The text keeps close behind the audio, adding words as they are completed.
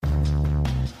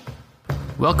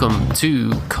Welcome to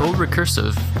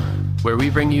Co-Recursive, where we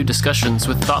bring you discussions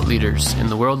with thought leaders in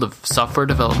the world of software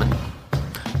development.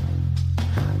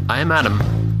 I am Adam,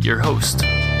 your host.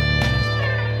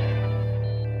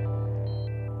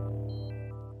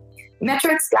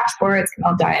 Metrics, dashboards can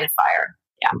all die in a fire.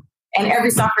 Yeah. And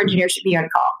every software engineer should be on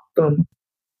call. Boom.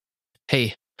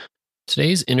 Hey,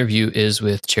 today's interview is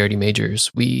with Charity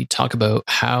Majors. We talk about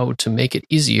how to make it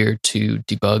easier to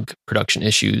debug production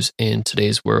issues in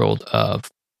today's world of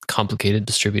complicated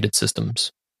distributed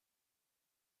systems.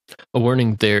 A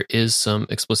warning, there is some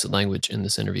explicit language in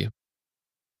this interview.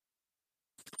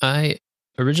 I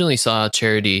originally saw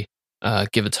Charity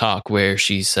give a talk where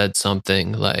she said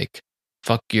something like,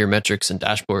 "Fuck your metrics and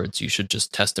dashboards, you should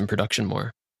just test in production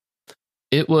more."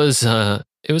 It was a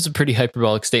pretty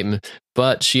hyperbolic statement,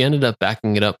 but she ended up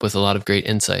backing it up with a lot of great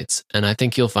insights, and I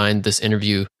think you'll find this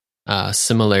interview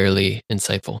similarly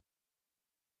insightful.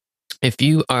 If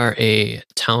you are a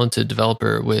talented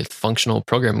developer with functional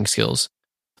programming skills,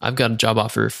 I've got a job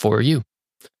offer for you.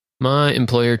 My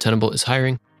employer, Tenable, is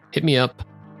hiring. Hit me up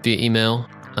via email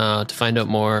to find out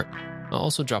more. I'll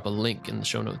also drop a link in the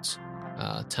show notes.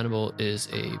 Tenable is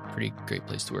a pretty great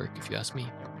place to work, if you ask me.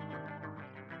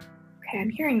 Okay, I'm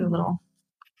hearing you a little.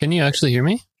 Can you actually hear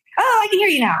me? Oh, I can hear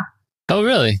you now. Oh,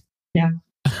 really? Yeah.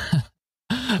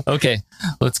 Okay,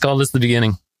 let's call this the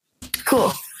beginning.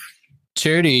 Cool.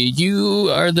 Charity, you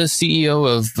are the CEO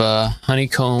of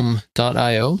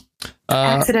Honeycomb.io.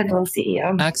 Accidental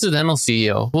CEO. Accidental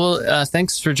CEO. Well,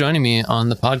 thanks for joining me on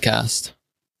the podcast.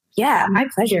 Yeah, my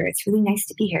pleasure. It's really nice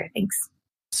to be here. Thanks.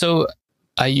 So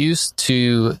I used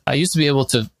to be able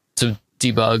to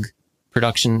debug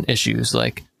production issues.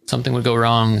 Like something would go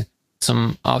wrong,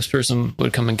 some ops person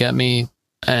would come and get me,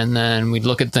 and then we'd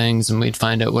look at things and we'd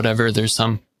find out whatever. There's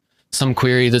some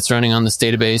query that's running on this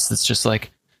database that's just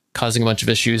like causing a bunch of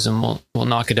issues, and we'll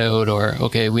knock it out. Or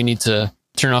okay, we need to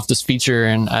turn off this feature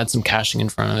and add some caching in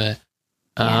front of it.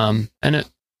 Yeah. And it,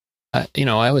 I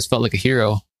always felt like a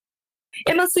hero.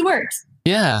 It mostly worked.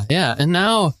 Yeah. And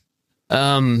now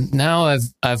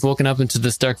I've woken up into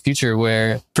this dark future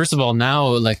where, first of all, now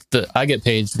like I get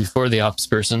paged before the ops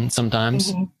person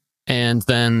sometimes, and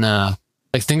then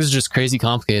like things are just crazy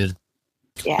complicated.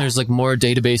 Yeah. There's like more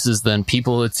databases than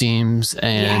people, it seems,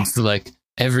 and like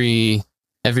every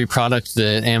product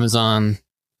that Amazon,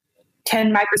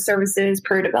 10 microservices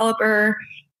per developer.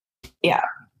 Yeah.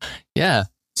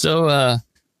 So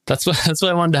that's why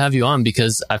I wanted to have you on,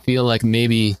 because I feel like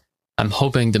I'm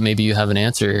hoping that maybe you have an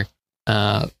answer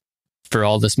for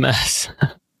all this mess.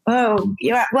 Oh,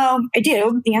 yeah. Well, I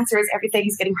do. The answer is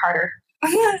everything's getting harder.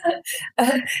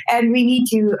 And we need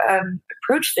to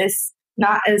approach this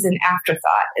not as an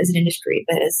afterthought as an industry,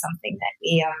 but as something that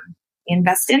we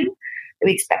invest in, that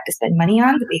we expect to spend money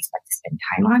on, that we expect to spend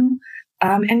time on.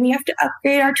 And we have to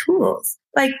upgrade our tools.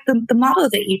 Like the model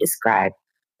that you described,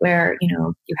 where,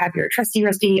 you have your trusty,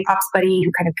 rusty ops buddy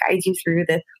who kind of guides you through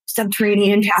the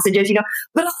subterranean passages,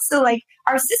 but also like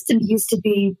our system used to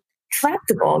be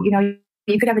flexible.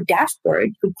 You could have a dashboard,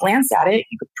 you could glance at it,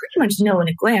 you could pretty much know in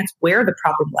a glance where the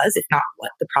problem was, if not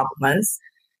what the problem was,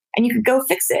 and you could go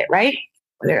fix it, right?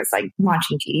 Whether it's like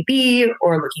launching GDB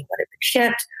or looking at what had been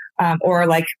shipped, or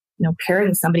like,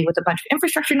 pairing somebody with a bunch of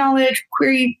infrastructure knowledge,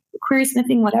 query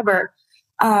smithing, whatever.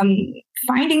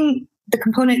 Finding the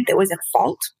component that was at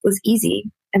fault was easy.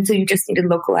 And so you just needed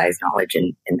localized knowledge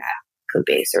in that code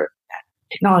base or that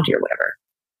technology or whatever.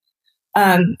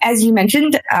 As you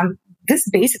mentioned, this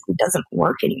basically doesn't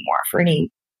work anymore for any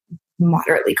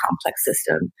moderately complex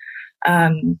system.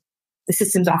 The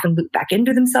systems often loop back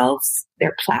into themselves.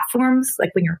 They're platforms. Like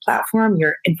when you're a platform,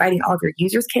 you're inviting all of your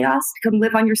users' chaos to come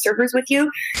live on your servers with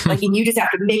you. And you just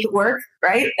have to make it work,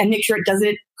 right? And make sure it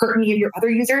doesn't hurt any of your other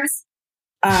users.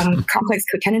 Complex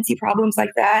codependency problems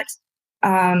like that.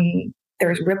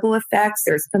 There's ripple effects.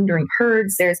 There's thundering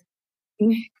herds. There's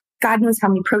God knows how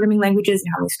many programming languages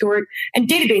and how they store it. And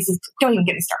databases, don't even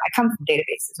get me started. I come from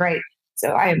databases, right?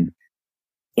 So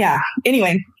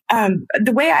anyway,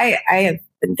 the way I have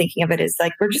been thinking of it is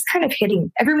like, we're just kind of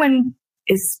everyone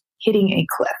is hitting a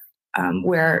cliff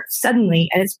where suddenly,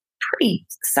 and it's pretty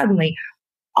suddenly,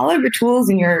 all of your tools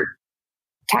and your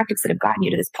tactics that have gotten you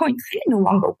to this point kind of no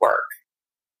longer work.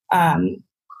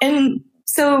 And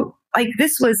so like,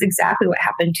 this was exactly what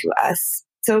happened to us.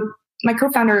 So my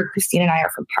co-founder, Christine, and I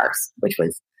are from Parse, which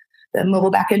was the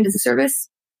mobile backend as a service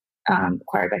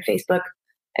acquired by Facebook.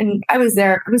 And I was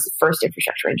there. I was the first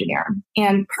infrastructure engineer.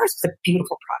 And Parse was a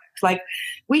beautiful product. Like,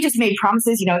 we just made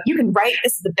promises, you can write,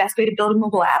 this is the best way to build a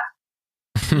mobile app.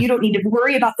 You don't need to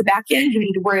worry about the back end. You don't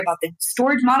need to worry about the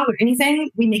storage model or anything.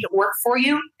 We make it work for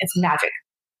you. It's magic,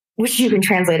 which you can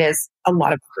translate as a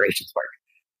lot of operations work.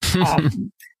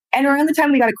 And around the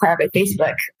time we got acquired by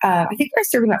Facebook, I think we were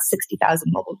serving about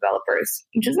 60,000 mobile developers,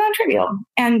 which is not trivial.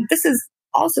 And this is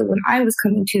also when I was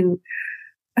coming to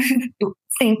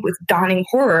think with dawning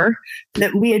horror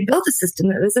that we had built a system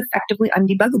that was effectively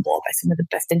undebuggable by some of the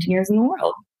best engineers in the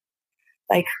world.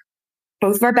 Like,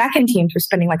 both of our backend teams were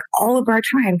spending like all of our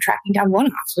time tracking down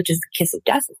one-offs, which is the kiss of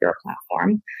death of your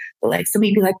platform. But like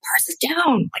somebody'd be like, parse it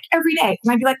down, like every day.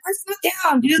 And I'd be like, parse it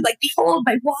down, dude. Like, behold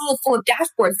my wall full of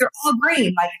dashboards. They're all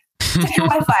green. Like, check your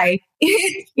Wi-Fi.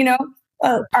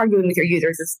 Arguing with your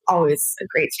users is always a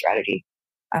great strategy.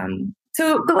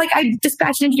 But like, I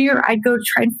dispatch an engineer, I'd go to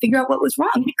try and figure out what was wrong.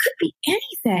 It could be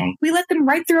anything. We let them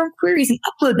write their own queries and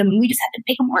upload them, and we just had to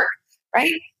make them work,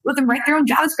 right? Let them write their own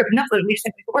JavaScript and upload it, and we just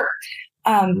had to make it work.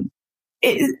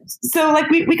 So like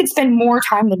we could spend more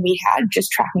time than we had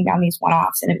just tracking down these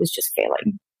one-offs, and it was just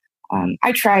failing.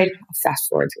 I tried, fast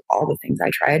forward through all the things I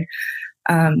tried.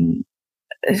 The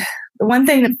one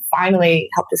thing that finally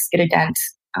helped us get a dent,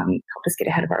 helped us get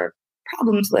ahead of our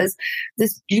problems, was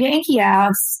this janky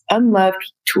ass,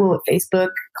 unloved tool at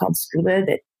Facebook called Scuba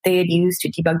that they had used to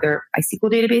debug their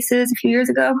MySQL databases a few years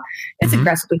ago. It's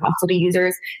aggressively hostile to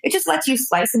users. It just lets you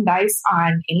slice and dice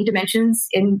on any dimensions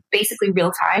in basically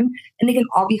real time, and they can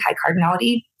all be high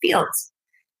cardinality fields.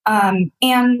 And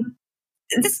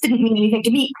this didn't mean anything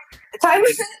to me at the time.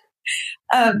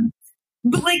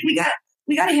 But like we got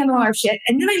a handle on our shit,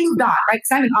 and then I moved on, right?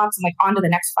 Because I'm an ops, I'm like on to the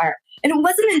next fire. And it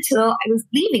wasn't until I was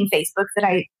leaving Facebook that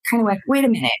I kind of went, wait a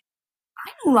minute.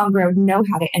 I no longer know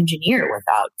how to engineer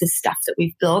without the stuff that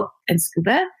we've built in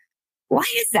Scuba. Why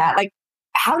is that? Like,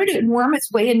 how did it worm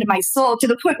its way into my soul to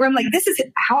the point where I'm like, this is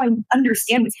how I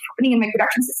understand what's happening in my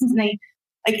production systems? And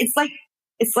it's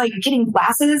like getting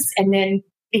glasses and then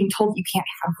being told you can't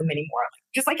have them anymore.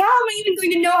 Just like, how am I even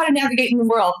going to know how to navigate in the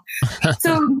world?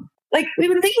 So like, we've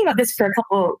been thinking about this for a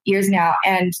couple years now,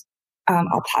 and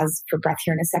I'll pause for breath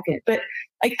here in a second. But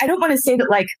like, I don't want to say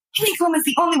that like Honeycomb is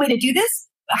the only way to do this.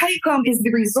 Honeycomb is the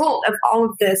result of all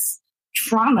of this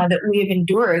trauma that we have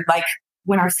endured, like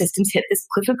when our systems hit this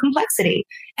cliff of complexity.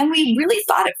 And we really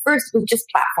thought at first it was just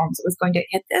platforms that was going to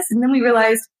hit this. And then we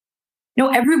realized, no,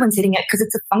 everyone's hitting it because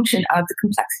it's a function of the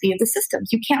complexity of the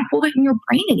systems. You can't hold it in your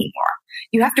brain anymore.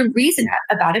 You have to reason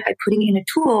about it by putting in a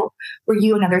tool where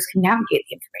you and others can navigate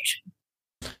the information.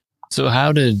 So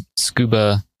how did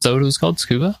Scuba, is that what it was called,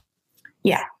 Scuba?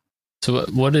 Yeah. So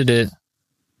what did it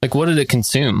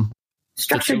consume?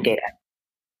 Structured data.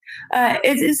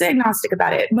 It's agnostic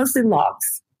about it, mostly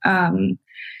logs.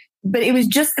 But it was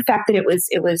just the fact that it was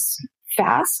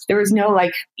fast. There was no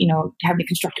having to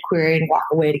construct a query and walk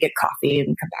away to get coffee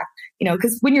and come back.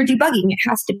 Because when you're debugging, it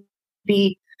has to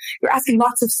be, you're asking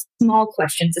lots of small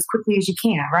questions as quickly as you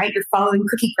can, right? You're following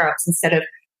cookie crowds instead of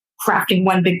crafting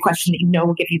one big question that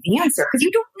will give you the answer, because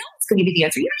you don't know what's going to give you the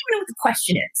answer. You don't even know what the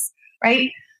question is,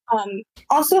 right?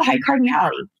 Also high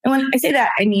cardinality. And when I say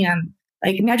that, I mean,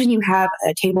 like, imagine you have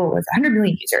a table with 100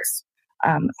 million users.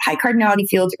 High cardinality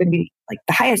fields are going to be like,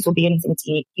 the highest will be anything that's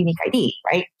unique ID,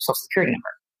 right? Social security number.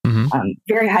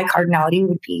 Very high cardinality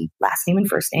would be last name and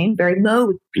first name. Very low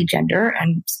would be gender,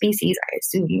 and species, I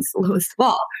assume, is the lowest of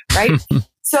all, right?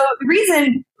 So the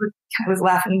reason I was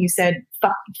laughing when you said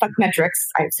fuck metrics,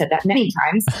 I've said that many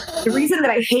times. The reason that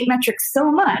I hate metrics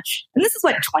so much, and this is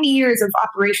what 20 years of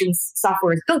operations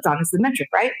software is built on, is the metric,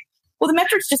 right? Well, the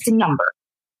metric's just a number.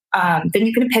 Then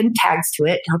you can append tags to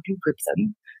it to help you group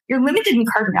them. You're limited in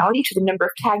cardinality to the number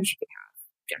of tags you can have,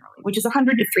 generally, which is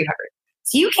 100 to 300.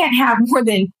 So you can't have more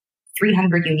than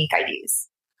 300 unique IDs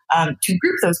to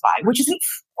group those by, which is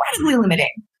incredibly limiting.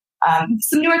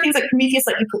 Some newer things like Prometheus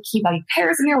let you put key value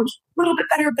pairs in there, which is a little bit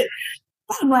better, but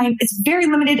bottom line, it's very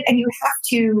limited, and you have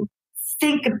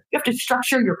to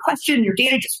structure your question, your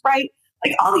data just right.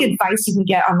 Like, all the advice you can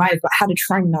get online about how to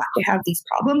try not to have these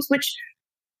problems, which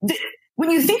when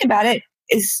you think about it,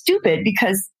 is stupid,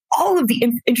 because all of the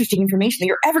interesting information that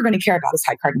you're ever going to care about is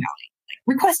high cardinality,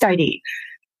 like request ID,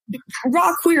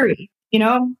 raw query.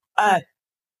 You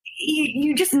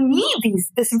just need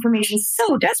this information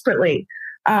so desperately,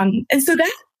 and so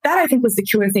that I think was the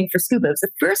killer thing for Scuba. It was the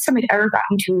first time I'd ever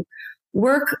gotten to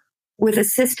work with a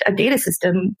data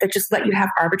system that just let you have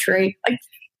arbitrary. Like,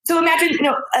 so imagine,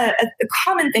 a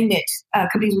common thing that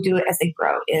companies will do as they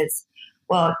grow is,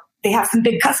 well, they have some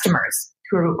big customers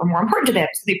who are more important to them.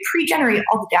 So they pre-generate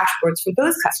all the dashboards for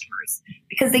those customers,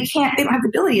 because they don't have the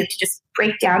ability to just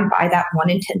break down by that 1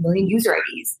 in 10 million user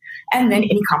IDs and then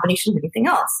any combination of anything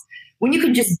else. When you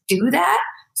can just do that,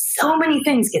 so many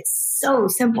things get so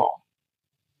simple.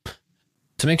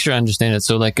 To make sure I understand it,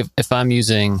 so like if I'm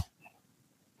using,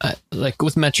 like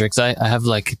with metrics, I have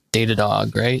like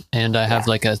Datadog, right? And I have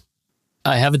like a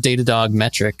I have a Datadog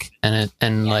metric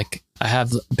like I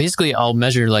have basically I'll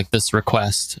measure like this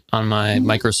request on my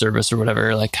microservice or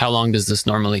whatever, like how long does this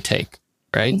normally take?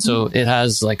 Right. So it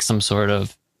has like some sort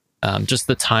of just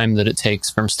the time that it takes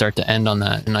from start to end on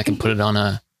that. And I can put it on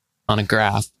a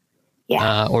graph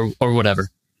or whatever.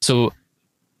 So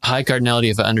high cardinality,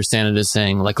 if I understand it, is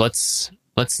saying like, let's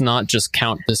not just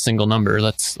count this single number.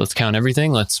 Let's count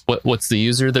everything. What's the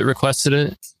user that requested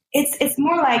it? It's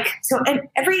more like, so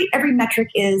every metric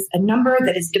is a number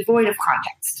that is devoid of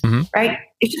context, right?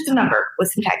 It's just a number with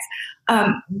some text.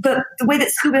 But the way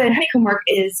that Scuba and Honeycomb work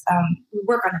is we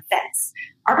work on events,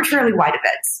 arbitrarily wide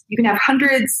events. You can have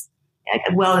hundreds, like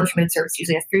a well-implemented service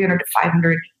usually has 300 to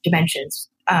 500 dimensions.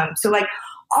 So like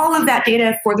all of that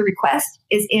data for the request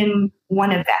is in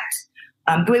one event.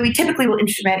 The way we typically will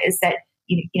instrument is that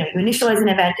you initialize an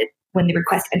event when the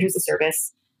request enters the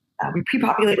service. We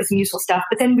pre-populate with some useful stuff,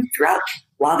 but then throughout,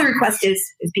 while the request is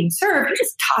being served, you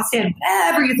just toss in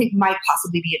whatever you think might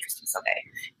possibly be interesting someday.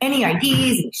 Any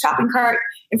IDs, any shopping cart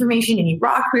information, any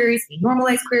raw queries, any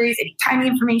normalized queries, any timing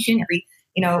information,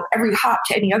 every hop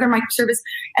to any other microservice.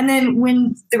 And then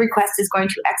when the request is going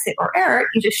to exit or error,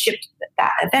 you just ship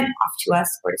that event off to us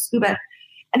or to Scuba.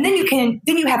 And then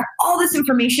you have all this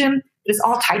information that is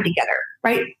all tied together,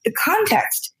 right? The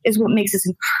context is what makes this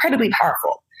incredibly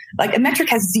powerful. Like a metric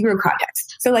has zero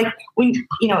context. So like when,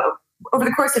 over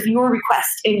the course of your request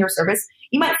in your service,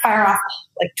 you might fire off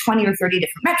like 20 or 30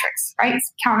 different metrics, right?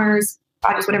 Counters,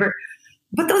 bodies, whatever.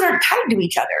 But those are tied to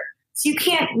each other. So you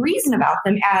can't reason about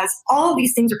them as all of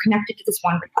these things are connected to this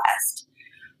one request.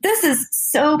 This is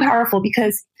so powerful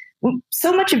because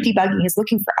so much of debugging is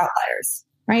looking for outliers,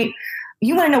 right?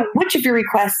 You want to know which of your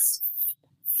requests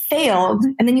failed,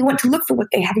 and then you want to look for what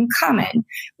they have in common.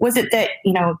 Was it that,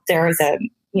 there is a,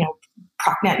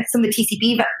 ProcNet, some of the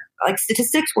TCP like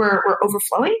statistics were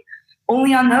overflowing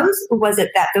only on those? Or was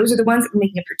it that those are the ones that were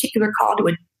making a particular call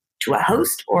to a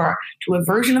host or to a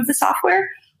version of the software?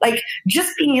 Like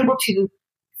just being able to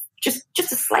just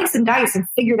to slice and dice and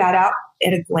figure that out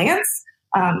at a glance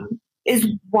is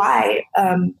why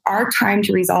our time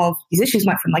to resolve these issues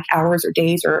went from like hours or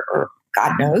days or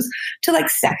God knows to like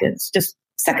seconds, just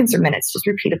seconds or minutes, just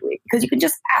repeatedly, because you can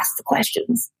just ask the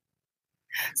questions.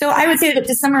 So I would say that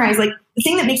to summarize, like the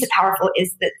thing that makes it powerful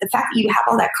is that the fact that you have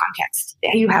all that context,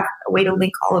 and you have a way to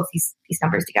link all of these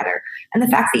numbers together, and the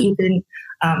fact that you can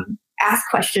ask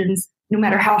questions no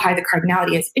matter how high the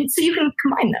cardinality is, and so you can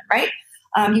combine them, right?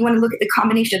 You want to look at the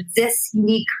combination of this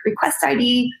unique request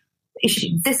ID,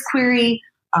 issuing this query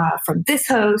from this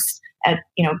host at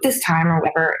this time or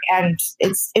whatever, and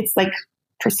it's like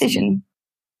precision.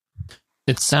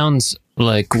 It sounds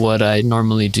like what I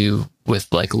normally do with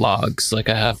like logs. Like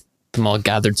I have them all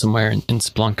gathered somewhere in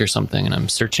Splunk or something, and I'm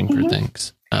searching for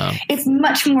things. It's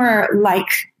much more like,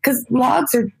 because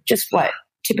logs are just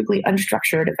typically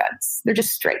unstructured events. They're just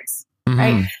strings,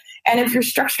 right? And if you're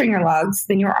structuring your logs,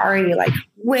 then you're already like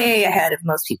way ahead of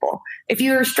most people. If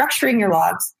you're structuring your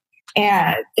logs,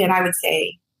 then I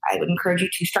would encourage you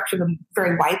to structure them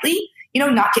very widely,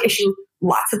 not to issue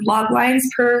lots of log lines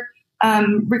per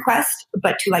request,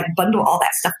 but to like bundle all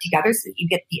that stuff together so that you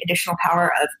get the additional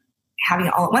power of having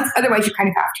it all at once. Otherwise, you kind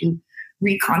of have to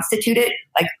reconstitute it.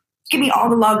 Like, give me all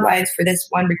the log lines for this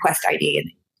one request ID, and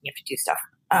then you have to do stuff.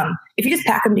 If you just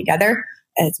pack them together,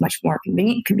 it's much more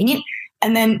convenient.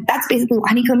 And then that's basically what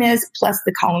Honeycomb is, plus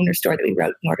the columnar store that we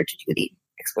wrote in order to do the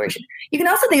exploration. You can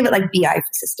also think of it like BI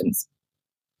for systems.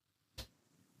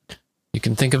 You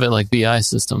can think of it like BI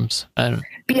systems.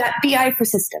 BI for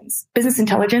systems, business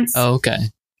intelligence. Oh, okay.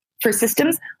 For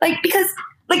systems, because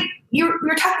you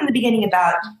were talking in the beginning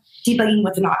about debugging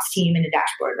with an ops team and a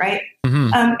dashboard, right?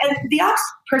 And the ops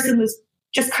person was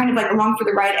just kind of like along for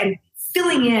the ride and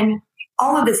filling in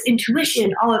all of this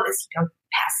intuition, all of this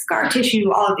past scar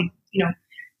tissue, all of the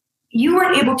you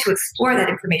weren't able to explore that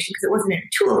information because it wasn't in a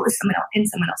tool; it was in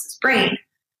someone else's brain.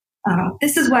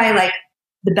 This is why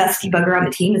the best debugger on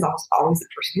the team is almost always the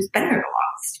person who's been there the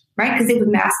longest, right? Because they've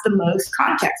amassed the most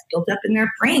context built up in their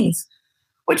brains,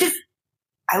 which is,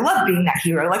 I love being that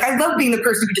hero. Like, I love being the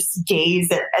person who just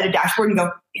gaze at a dashboard and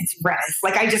go, it's Redis.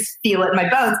 Like, I just feel it in my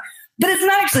bones. But it's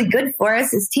not actually good for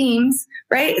us as teams,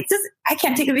 right? It's just, I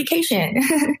can't take a vacation.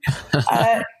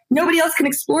 Nobody else can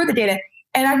explore the data.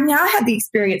 And I've now had the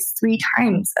experience 3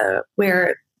 times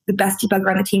where the best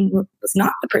debugger on the team was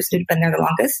not the person who'd been there the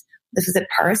longest. This was at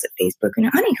Parse, at Facebook, and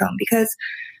at Honeycomb, because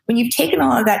when you've taken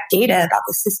all of that data about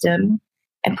the system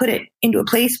and put it into a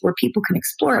place where people can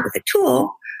explore it with a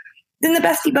tool, then the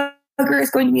best debugger is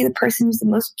going to be the person who's the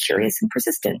most curious and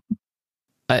persistent.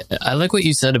 I like what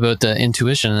you said about the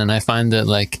intuition, and I find that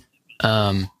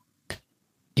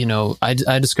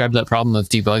I described that problem of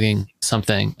debugging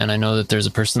something, and I know that there's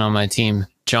a person on my team,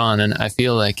 John, and I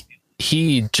feel like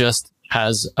he just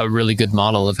has a really good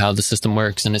model of how the system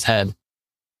works in his head.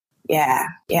 Yeah.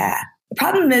 The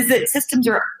problem is that systems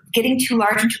are getting too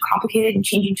large and too complicated and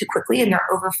changing too quickly, and they're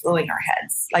overflowing our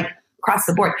heads, like across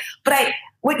the board. But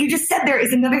what you just said there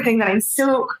is another thing that I'm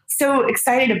so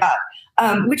excited about,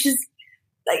 which is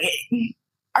like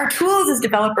our tools as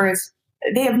developers.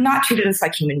 They have not treated us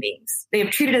like human beings. They have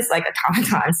treated us like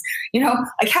automatons.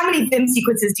 Like how many Vim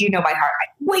sequences do you know by heart?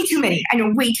 Way too many. I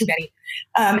know way too many.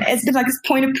 It's been like this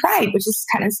point of pride, which is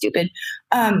kind of stupid.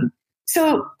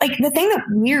 So like the thing that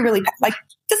we're really like,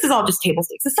 this is all just table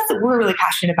stakes. The stuff that we're really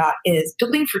passionate about is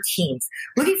building for teams,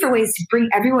 looking for ways to bring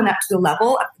everyone up to the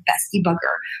level of the best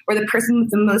debugger or the person with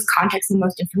the most context and the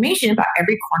most information about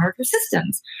every corner of your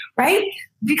systems, right?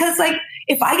 Because like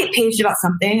if I get paged about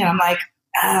something and I'm like,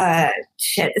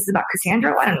 shit, this is about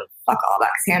Cassandra. Well, I don't know, fuck all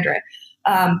about Cassandra.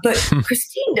 But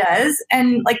Christine does.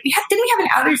 And like, didn't we have an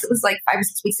outage that was like 5 or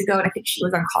 6 weeks ago? And I think she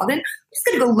was on call in. I'm just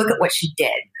going to go look at what she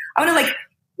did. I want to like,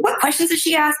 what questions did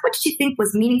she ask? What did she think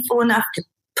was meaningful enough to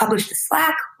publish to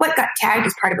Slack? What got tagged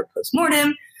as part of a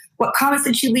postmortem? What comments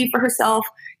did she leave for herself?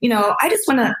 I just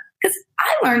want to, because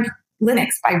I learned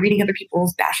Linux by reading other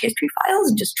people's bash history files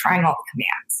and just trying all the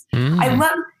commands. I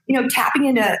love, tapping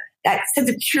into that sense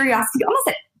of curiosity,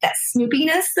 almost that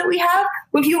snoopiness that we have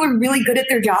when people are really good at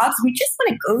their jobs. We just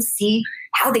want to go see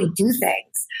how they do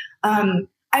things.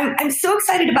 I'm so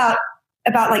excited about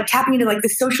like tapping into like the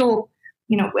social,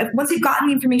 once we've gotten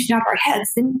the information out of our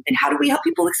heads, then how do we help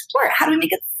people explore it? How do we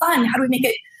make it fun? How do we make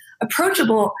it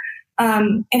approachable?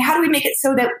 And how do we make it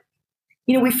so that,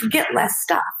 we forget less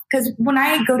stuff? Because when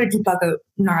I go to debug a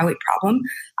gnarly problem,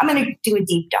 I'm going to do a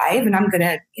deep dive and I'm going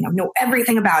to, know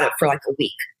everything about it for like a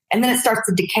week. And then it starts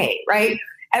to decay, right?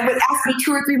 And it would ask me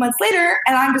 2 or 3 months later,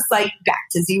 and I'm just like back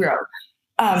to zero.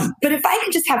 But if I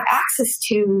could just have access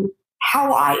to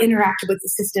how I interacted with the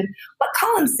system, what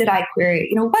columns did I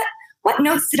query? What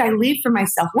notes did I leave for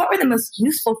myself? What were the most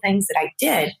useful things that I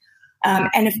did?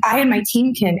 And if I and my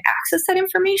team can access that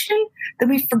information, then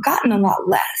we've forgotten a lot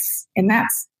less. And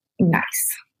that's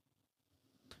nice.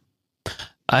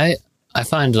 I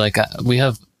find like I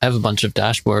have a bunch of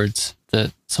dashboards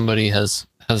that somebody has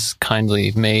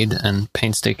kindly made and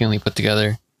painstakingly put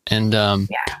together, and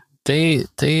they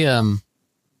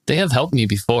have helped me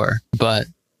before, but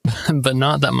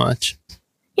not that much.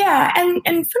 Yeah,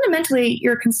 and fundamentally,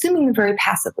 you're consuming them very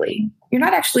passively. You're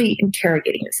not actually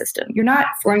interrogating the system. You're not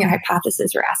forming a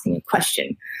hypothesis or asking a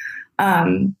question.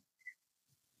 And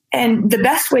the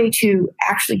best way to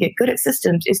actually get good at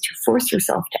systems is to force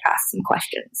yourself to ask some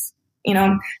questions.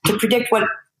 To predict what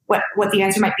the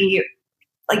answer might be.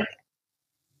 Like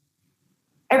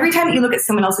every time that you look at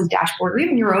someone else's dashboard, or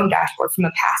even your own dashboard from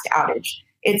a past outage,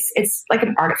 it's like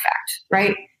an artifact,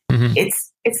 right? Mm-hmm.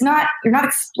 It's not, you're not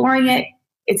exploring it.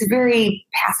 It's very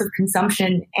passive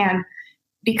consumption. And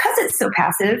because it's so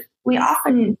passive, we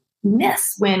often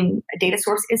miss when a data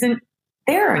source isn't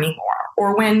there anymore,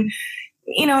 or when,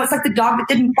 it's like the dog that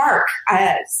didn't bark.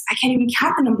 I can't even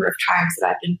count the number of times that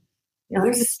I've been,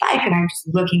 there's a spike and I'm just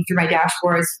looking through my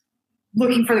dashboards,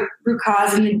 looking for the root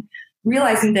cause, and then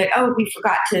realizing that, we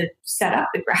forgot to set up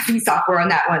the graphing software on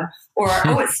that one, or,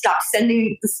 it stopped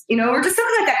sending this, or just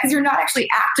something like that. Because you're not actually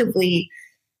actively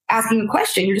asking a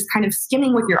question. You're just kind of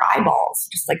skimming with your eyeballs,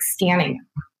 just like scanning,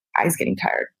 eyes getting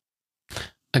tired.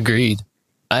 Agreed.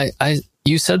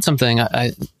 You said something,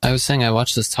 I was saying I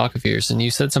watched this talk of yours, and you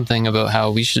said something about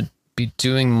how we should be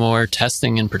doing more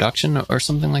testing in production or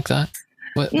something like that.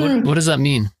 What does that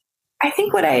mean? I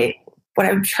think what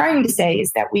I'm trying to say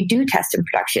is that we do test in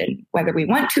production, whether we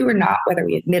want to or not, whether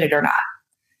we admit it or not.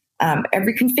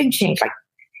 Every config change, like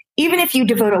even if you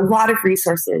devote a lot of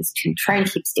resources to try and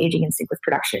keep staging in sync with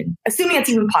production, assuming it's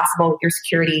even possible with your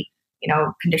security,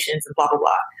 conditions and blah, blah,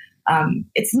 blah,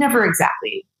 it's never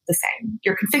exactly the same.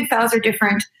 Your config files are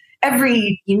different.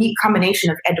 Every unique combination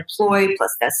of deploy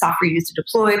plus the software you use to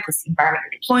deploy plus the environment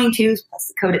you're deploying to plus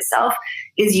the code itself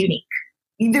is unique.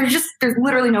 There's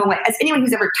literally no way, as anyone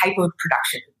who's ever typoed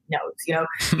production knows,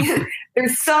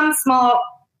 there's some small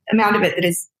amount of it that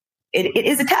is, it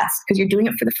is a test because you're doing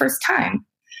it for the first time.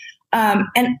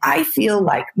 And I feel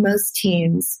like most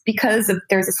teams, because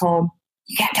there's this whole,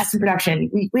 you can't test in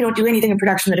production. We don't do anything in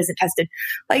production that isn't tested.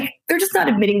 Like they're just not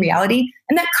admitting reality.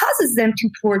 And that causes them to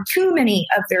pour too many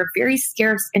of their very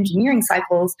scarce engineering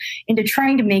cycles into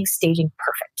trying to make staging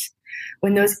perfect.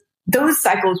 When those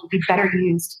cycles would be better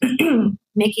used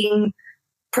making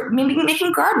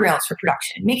guardrails for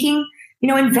production,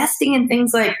 investing in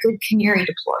things like good canary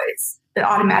deploys that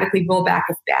automatically roll back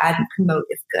if bad and promote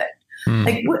if good.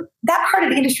 Like that part of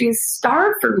the industry is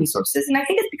starved for resources. And I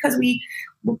think it's because we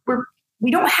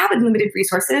don't have unlimited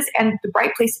resources, and the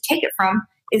right place to take it from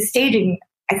is staging.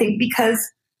 I think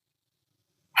because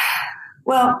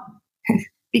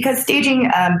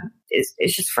staging is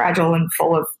just fragile and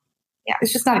full of,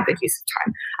 it's just not a good use of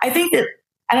time. I think that,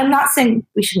 and I'm not saying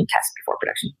we shouldn't test before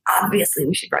production. Obviously,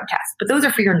 we should run tests, but those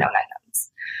are for your known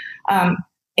unknowns.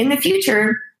 In the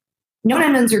future, known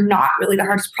unknowns are not really the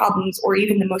hardest problems or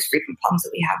even the most frequent problems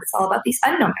that we have. It's all about these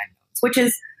unknown unknowns, which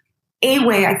is a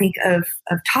way, I think, of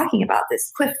talking about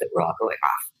this cliff that we're all going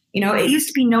off. It used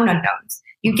to be known unknowns.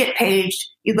 You get paged,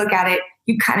 you look at it,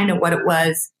 you kind of know what it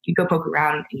was, you go poke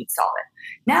around and you'd solve it.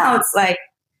 Now it's like,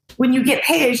 when you get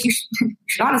paged, you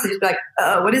should honestly just be like,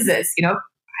 what is this? I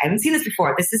haven't seen this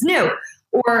before. This is new.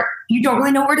 Or you don't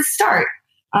really know where to start,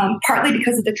 partly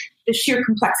because of the sheer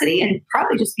complexity, and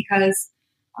partly just because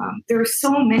there are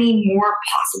so many more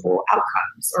possible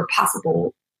outcomes or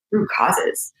possible root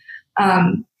causes.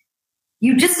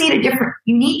 You just need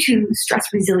you need to stress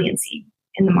resiliency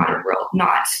in the modern world,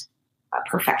 not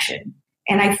perfection.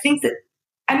 And I think that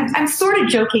I'm sort of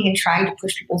joking and trying to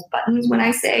push people's buttons when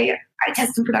I say I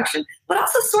test in production, but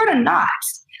also sort of not.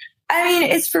 I mean,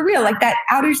 it's for real. Like that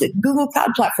outage that Google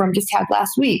Cloud Platform just had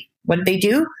last week. What did they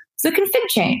do? It's a config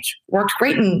change. Worked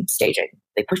great in staging.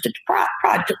 They pushed it to prod,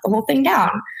 took the whole thing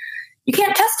down. You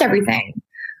can't test everything.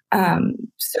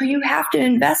 So you have to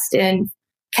invest in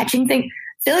catching things.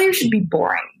 Failure should be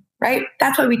boring, right?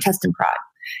 That's why we test in prod.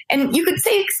 And you could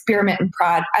say experiment in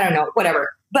prod. I don't know,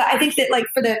 whatever. But I think that like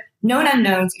for the known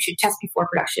unknowns, you should test before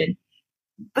production.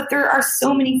 But there are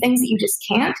so many things that you just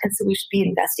can't. And so we should be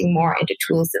investing more into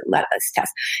tools that let us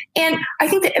test. And I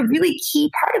think that a really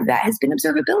key part of that has been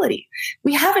observability.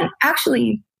 We haven't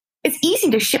actually, it's easy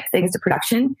to ship things to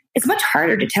production. It's much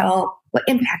harder to tell what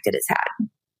impact it has had.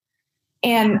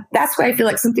 And that's why I feel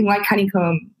like something like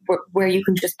Honeycomb, where you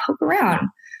can just poke around,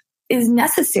 is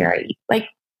necessary. Like,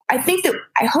 I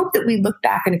hope that we look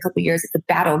back in a couple of years at the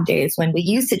bad old days when we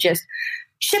used to just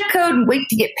ship code and wait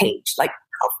to get paged. Like,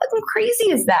 how fucking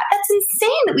crazy is that? That's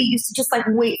insane that we used to just like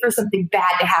wait for something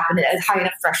bad to happen at a high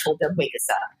enough threshold to wake us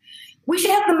up. We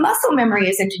should have the muscle memory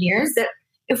as engineers that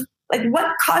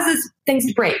what causes things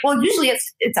to break? Well, usually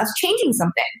it's us changing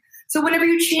something. So whenever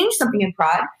you change something in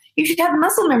prod, you should have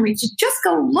muscle memory to just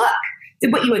go look.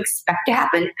 Did what you expect to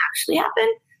happen actually happen?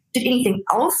 Did anything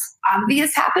else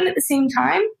obvious happen at the same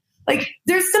time? Like,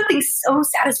 there's something so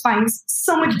satisfying,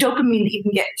 so much dopamine that you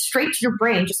can get straight to your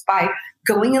brain just by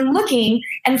going and looking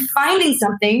and finding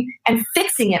something and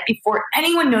fixing it before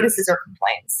anyone notices or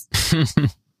complains.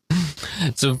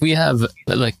 So if we have,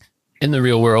 like, in the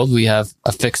real world, we have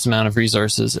a fixed amount of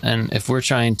resources. And if we're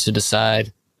trying to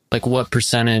decide, like, what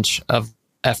percentage of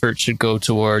effort should go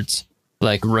towards,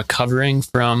 like, recovering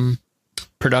from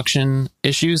production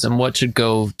issues and what should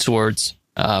go towards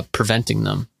preventing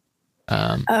them.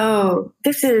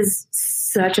 This is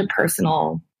such a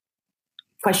personal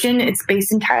question. It's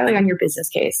based entirely on your business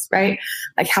case, right?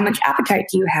 Like, how much appetite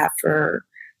do you have for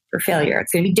failure?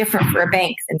 It's going to be different for a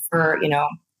bank than for,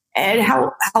 and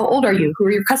how old are you? Who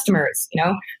are your customers?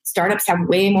 Startups have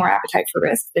way more appetite for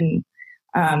risk than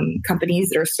companies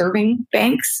that are serving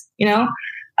banks.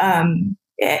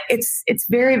 It's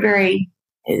very, very,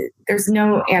 there's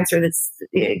no answer that's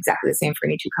exactly the same for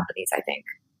any two companies, I think.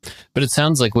 But it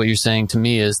sounds like what you're saying to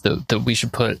me is that we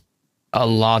should put a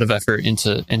lot of effort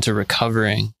into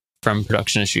recovering from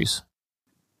production issues.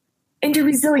 Into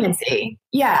resiliency.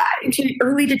 Yeah. Into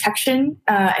early detection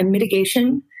and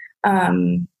mitigation.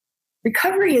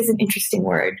 Recovery is an interesting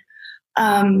word.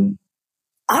 Often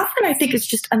I think it's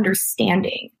just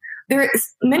understanding. There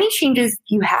is many changes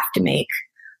you have to make.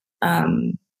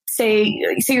 Say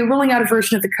you're rolling out a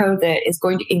version of the code that is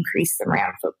going to increase the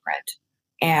RAM footprint.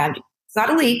 And it's not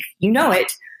a leak, you know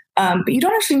it, but you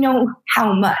don't actually know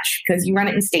how much because you run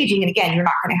it in staging. And again, you're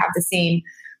not going to have the same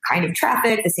kind of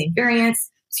traffic, the same variance.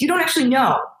 So you don't actually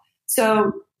know.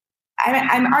 So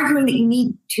I'm arguing that you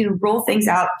need to roll things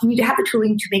out. You need to have the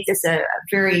tooling to make this a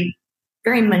very,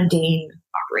 very mundane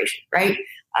operation, right?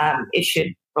 It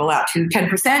should roll out to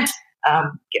 10%,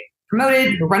 get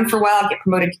promoted, run for a while, get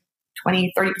promoted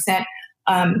 20, 30%.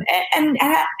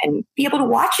 And be able to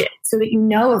watch it so that you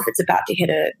know if it's about to hit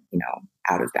a,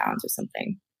 out of bounds or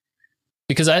something.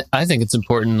 Because I think it's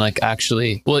important, like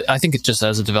actually, well, I think it's just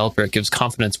as a developer, it gives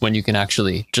confidence when you can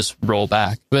actually just roll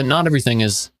back. But not everything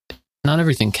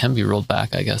can be rolled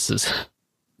back, I guess is.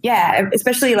 Yeah,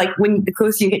 especially like when the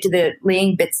closer you get to the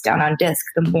laying bits down on disk,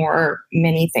 the more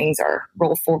many things are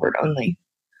roll forward only.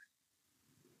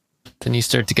 Then you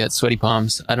start to get sweaty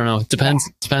palms. I don't know. It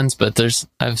depends, but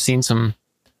I've seen some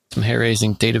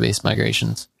hair-raising database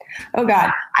migrations. Oh God,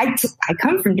 I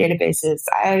come from databases.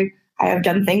 I have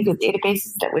done things with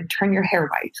databases that would turn your hair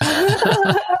white.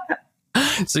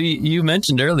 So you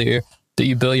mentioned earlier that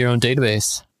you built your own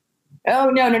database.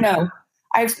 Oh, no.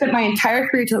 I've spent my entire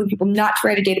career telling people not to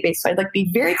write a database. So I'd like to be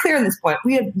very clear on this point.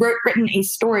 We have written a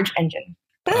storage engine.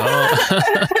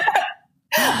 Oh.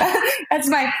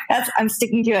 I'm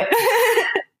sticking to it.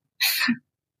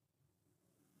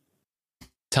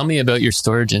 Tell me about your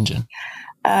storage engine.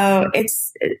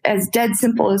 It's as dead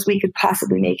simple as we could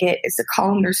possibly make it. It's a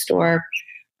columnar store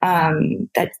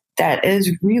that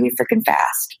is really freaking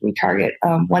fast. We target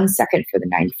 1 second for the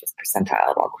 95th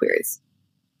percentile of all queries.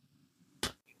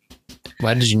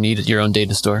 Why did you need your own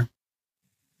data store?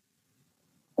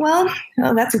 Well,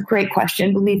 that's a great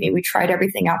question. Believe me, we tried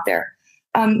everything out there.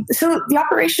 So the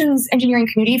operations engineering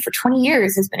community for 20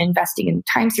 years has been investing in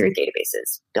time series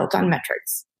databases built on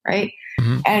metrics, right?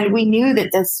 Mm-hmm. And we knew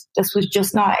that this was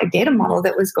just not a data model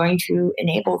that was going to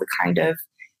enable the kind of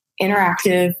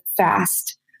interactive,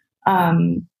 fast,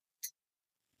 kind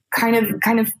of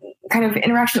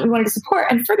interaction that we wanted to support.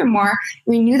 And furthermore,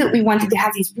 we knew that we wanted to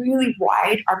have these really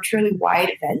wide, arbitrarily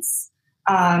wide events.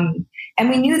 And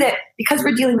we knew that because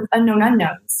we're dealing with unknown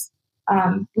unknowns,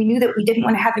 we knew that we didn't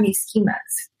want to have any schemas.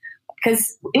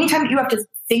 Because anytime you have to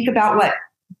think about what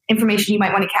information you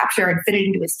might want to capture and fit it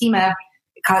into a schema,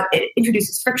 it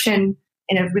introduces friction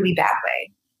in a really bad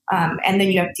way. And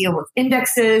then you have to deal with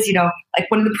indexes. Like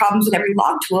one of the problems with every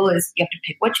log tool is you have to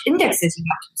pick which indexes you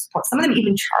have to support. Some of them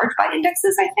even charge by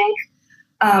indexes, I think.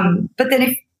 But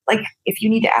then if you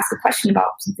need to ask a question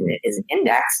about something that isn't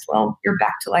indexed, well, you're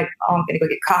back to I'm going to go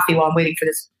get coffee while I'm waiting for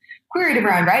this query to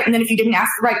run, right? And then if you didn't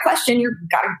ask the right question, you've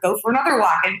got to go for another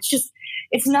walk. And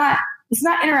it's not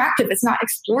interactive. It's not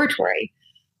exploratory.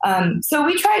 So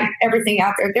we tried everything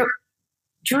out there.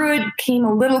 Druid came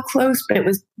a little close, but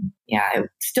it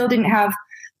still didn't have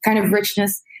kind of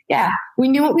richness. Yeah, we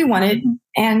knew what we wanted,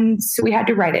 and so we had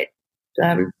to write it.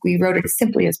 We wrote it as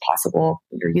simply as possible.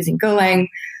 We were using Golang.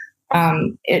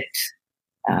 It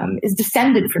is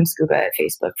descended from Scuba at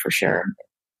Facebook for sure.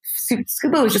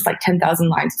 Scuba was just like 10,000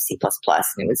 lines of C++, and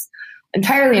it was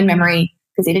entirely in memory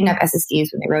because they didn't have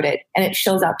SSDs when they wrote it, and it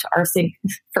shells out to rsync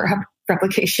for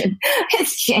replication.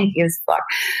 It's janky as fuck,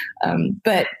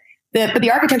 but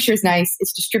the architecture is nice.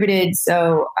 It's distributed.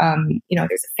 So,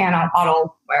 there's a fan out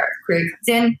model where a query comes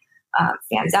in,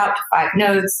 fans out to 5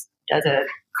 nodes, does a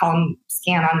column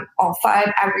scan on all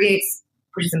 5, aggregates,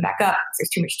 pushes them back up. There's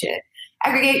too much to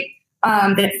aggregate.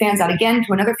 Then it fans out again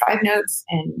to another 5 nodes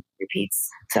and repeats.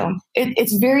 So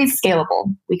it's very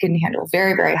scalable. We can handle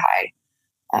very, very high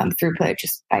throughput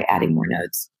just by adding more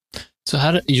nodes.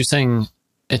 So you're saying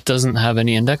it doesn't have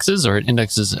any indexes, or it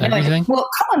indexes everything? Well,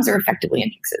 columns are effectively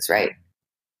indexes, right?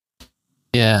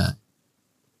 Yeah.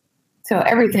 So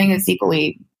everything is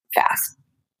equally fast,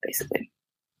 basically.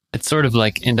 It's sort of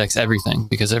like index everything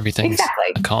because everything's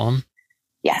a column.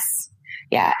 Yes.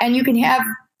 Yeah. And you can have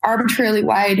arbitrarily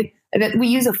wide, we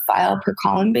use a file per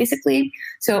column, basically.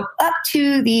 So up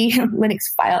to the Linux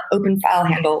open file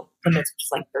handle limits, which is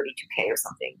like 32K or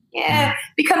something. Yeah.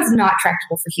 Becomes not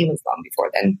tractable for humans long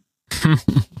before then.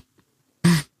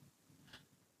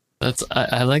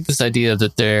 I like this idea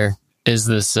that there is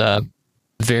this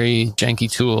very janky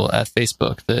tool at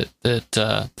Facebook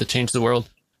that changed the world.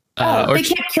 They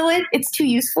can't kill it. It's too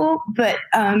useful, but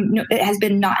it has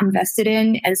been not invested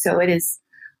in, and so it is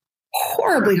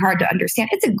horribly hard to understand.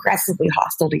 It's aggressively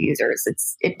hostile to users.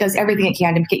 It does everything it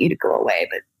can to get you to go away,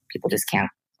 but people just can't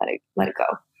let it go.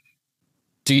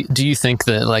 Do you think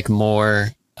that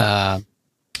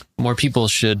more people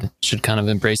should kind of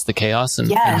embrace the chaos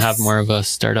and have more of a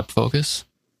startup focus?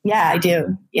 Yeah, I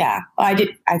do. Yeah. Well, I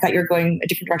did. I thought you were going a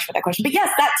different direction with that question, but yes,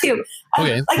 that too.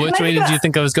 Okay. Which way did you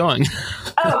think I was going?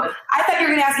 I thought you were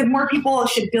going to ask if more people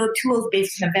should build tools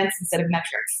based on events instead of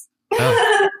metrics.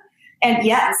 Oh. And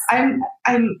yes, I'm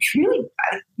opening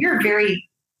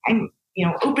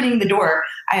the door.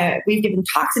 We've given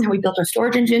talks on how we built our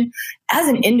storage engine. As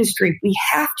an industry, we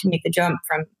have to make the jump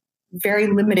from very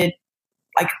limited.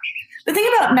 The thing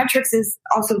about metrics is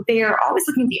also they are always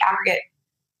looking at the aggregate.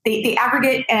 They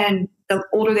aggregate, and the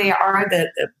older they are,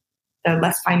 the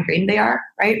less fine-grained they are,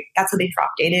 right? That's how they drop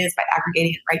data, is by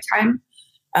aggregating at right time.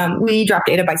 We drop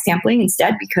data by sampling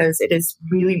instead because it is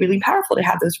really, really powerful to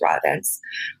have those raw events.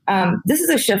 This is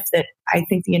a shift that I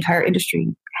think the entire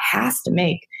industry has to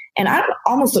make. And I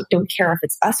almost don't care if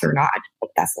it's us or not.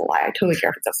 That's a lie. I totally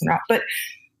care if it's us or not. But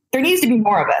there needs to be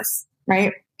more of us,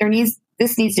 right?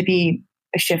 This needs to be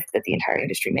a shift that the entire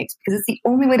industry makes because it's the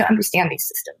only way to understand these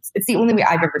systems. It's the only way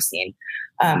I've ever seen.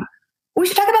 We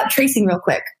should talk about tracing real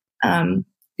quick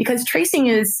because tracing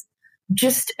is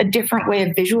just a different way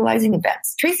of visualizing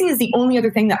events. Tracing is the only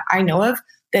other thing that I know of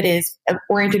that is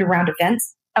oriented around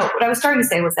events. Oh, what I was starting to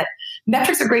say was that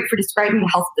metrics are great for describing the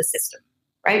health of the system,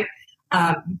 right?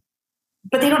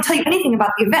 But they don't tell you anything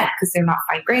about the event because they're not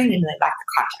fine-grained and they lack the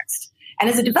context. And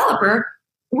as a developer,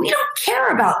 we don't care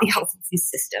about the health of the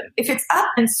system. If it's up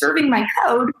and serving my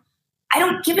code, I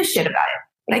don't give a shit about it.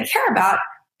 What I care about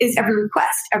is every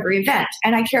request, every event.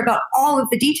 And I care about all of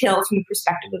the details from the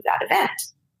perspective of that event,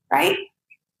 right?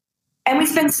 And we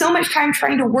spend so much time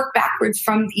trying to work backwards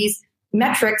from these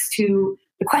metrics to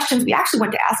the questions we actually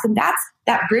want to ask. And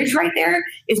that bridge right there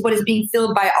is what is being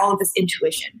filled by all of this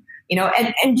intuition,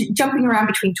 and jumping around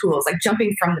between tools, like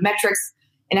jumping from the metrics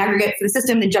and aggregate for the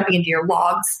system, then jumping into your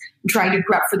logs and trying to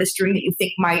grep for the string that you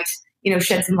think might,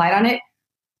 shed some light on it.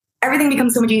 Everything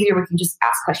becomes so much easier when we can just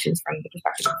ask questions from the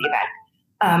perspective of the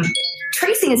event.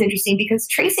 Tracing is interesting because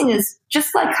tracing is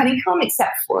just like Honeycomb,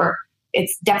 except for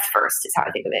it's depth first is how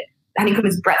I think of it. Honeycomb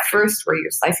is breadth first, where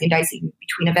you're slicing and dicing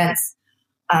between events,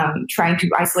 trying to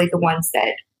isolate the ones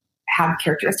that have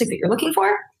characteristics that you're looking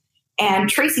for. And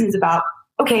tracing is about,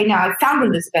 okay, now I've found one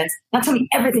of those events. Now tell me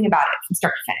everything about it from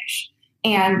start to finish.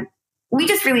 And we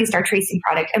just released our tracing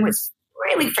product. And what's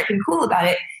really freaking cool about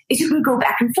it is you can go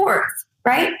back and forth,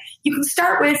 right? You can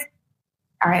start with,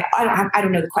 all right, I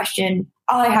don't know the question.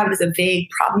 All I have is a vague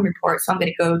problem report. So I'm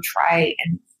going to go try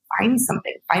and find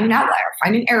something, find an outlier,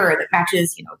 find an error that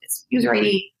matches, this user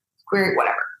ID, query,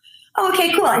 whatever. Oh,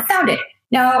 okay, cool. I found it.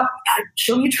 Now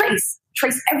show me a trace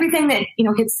everything that,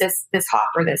 hits this hop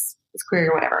or this query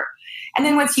or whatever. And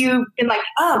then once you've been like,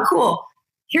 oh, cool.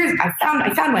 I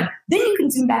found one. Then you can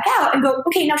zoom back out and go,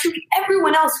 okay, now show me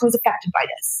everyone else who was affected by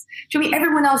this. Show me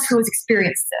everyone else who has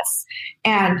experienced this.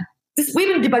 And we've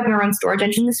been debugging our own storage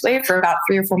engine this way for about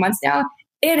 3 or 4 months now.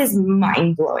 It is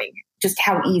mind-blowing just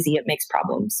how easy it makes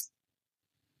problems.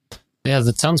 Yeah,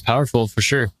 that sounds powerful for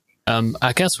sure.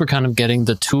 I guess we're kind of getting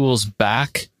the tools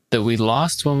back that we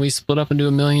lost when we split up into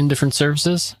a million different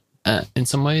services in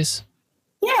some ways.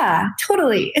 Yeah,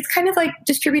 totally. It's kind of like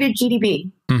distributed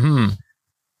GDB. Mm-hmm.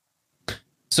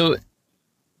 So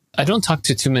I don't talk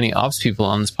to too many ops people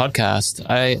on this podcast.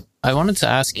 I wanted to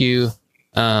ask you,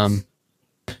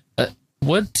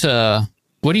 what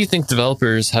do you think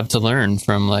developers have to learn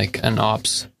from like an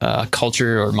ops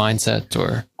culture or mindset?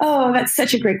 Or Oh, that's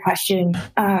such a great question.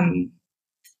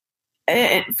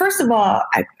 First of all,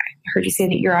 I heard you say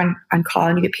that you're on call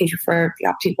and you get paid for the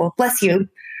ops people. Bless you.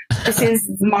 This is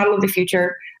the model of the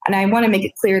future. And I want to make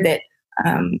it clear that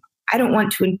I don't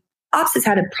want to... Ops has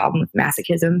had a problem with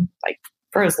masochism like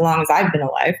for as long as I've been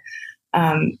alive.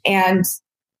 And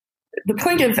the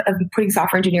point of putting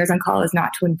software engineers on call is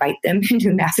not to invite them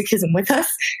into masochism with us.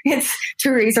 It's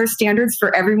to raise our standards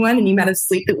for everyone and the amount of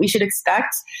sleep that we should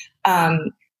expect. I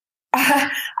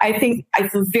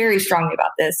feel very strongly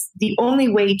about this. The only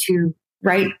way to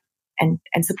write and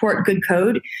support good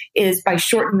code is by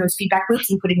shortening those feedback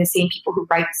loops and putting the same people who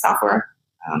write software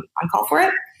on call for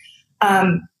it.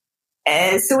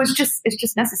 So it's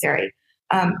just necessary.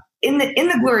 In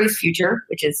the glorious future,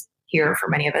 which is here for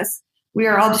many of us, we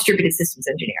are all distributed systems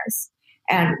engineers.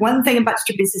 And one thing about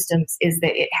distributed systems is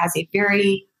that it has a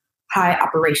very high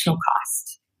operational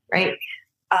cost, right?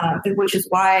 Which is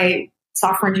why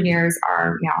software engineers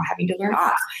are now having to learn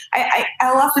ops.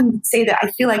 I'll often say that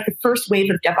I feel like the first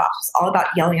wave of DevOps was all about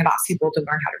yelling at ops people to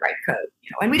learn how to write code,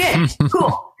 and we did.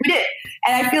 Cool, we did.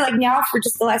 And I feel like now for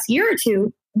just the last year or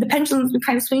two, the pendulum's been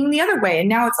kind of swinging the other way. And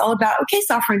now it's all about, okay,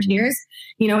 software engineers,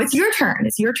 it's your turn.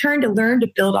 It's your turn to learn to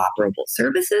build operable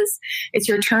services. It's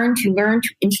your turn to learn to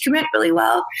instrument really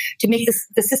well, to make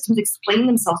the systems explain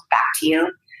themselves back to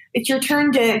you. It's your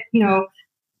turn to,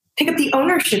 pick up the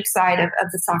ownership side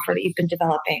of the software that you've been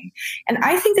developing. And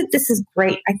I think that this is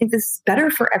great. I think this is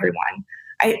better for everyone.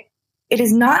 It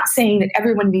is not saying that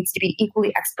everyone needs to be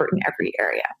equally expert in every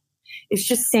area. It's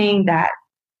just saying that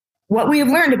what we have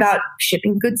learned about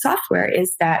shipping good software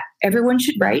is that everyone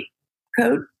should write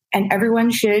code and everyone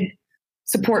should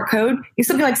support code.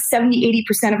 Something like 70,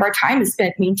 80% of our time is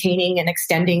spent maintaining and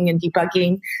extending and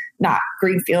debugging, not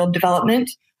greenfield development,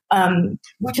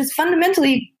 which is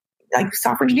fundamentally like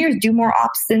software engineers do more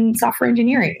ops than software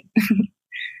engineering.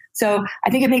 So I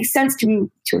think it makes sense to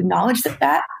acknowledge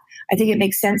that. I think it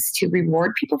makes sense to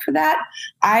reward people for that.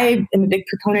 I am a big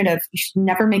proponent of you should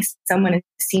never make someone a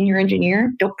senior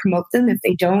engineer. Don't promote them if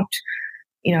they don't,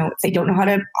 if they don't know how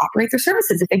to operate their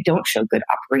services, if they don't show good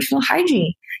operational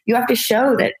hygiene. You have to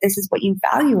show that this is what you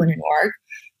value in an org,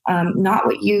 not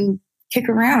what you kick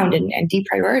around and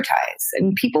deprioritize.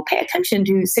 And people pay attention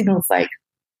to signals like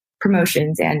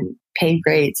promotions and pay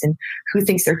grades and who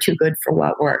thinks they're too good for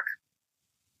what work.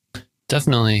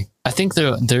 Definitely. I think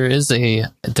there is a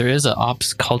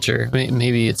ops culture.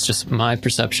 Maybe it's just my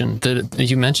perception that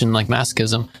you mentioned like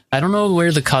masochism. I don't know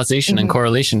where the causation and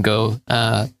correlation go.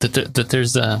 That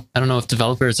there's I don't know if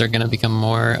developers are going to become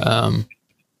more.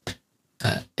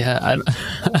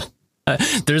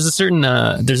 There's a certain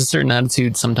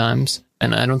attitude sometimes,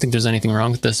 and I don't think there's anything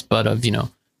wrong with this. But of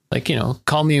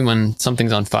call me when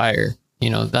something's on fire.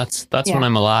 That's when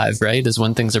I'm alive, right? Is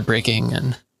when things are breaking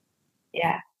and.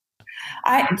 Yeah.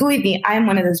 Believe me, I'm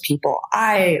one of those people.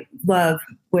 I love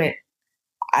it.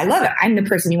 I'm the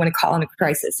person you want to call in a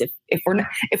crisis. If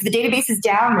the database is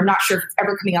down, we're not sure if it's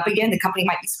ever coming up again, the company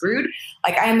might be screwed.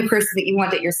 Like, I am the person that you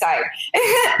want at your side.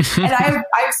 And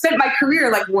I've spent my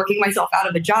career like working myself out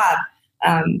of a job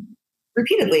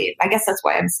repeatedly. I guess that's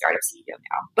why I'm a startup CEO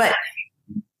now.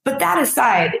 But that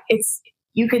aside,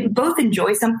 you can both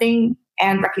enjoy something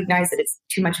and recognize that it's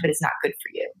too much of it is not good for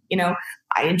you.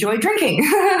 I enjoy drinking,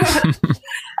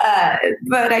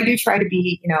 but I do try to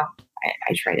be,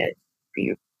 I try to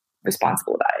be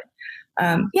responsible about it.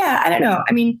 I don't know.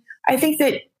 I mean, I think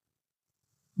that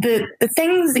the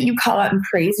things that you call out and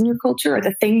praise in your culture are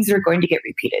the things that are going to get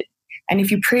repeated. And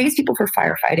if you praise people for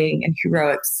firefighting and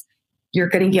heroics, you're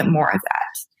going to get more of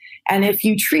that. And if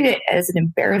you treat it as an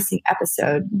embarrassing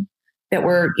episode that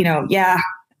we're,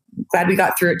 glad we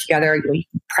got through it together, you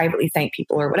can privately thank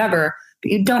people or whatever,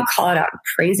 but you don't call it out and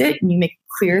praise it, and you make it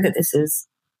clear that this is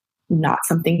not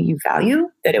something you value,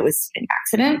 that it was an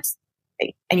accident,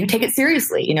 and you take it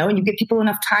seriously, and you give people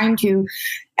enough time to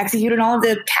execute on all of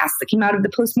the tasks that came out of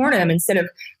the postmortem instead of,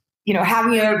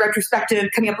 having a retrospective,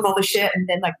 coming up with all the shit and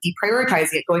then like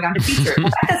deprioritizing it, going on to feature.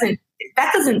 Well,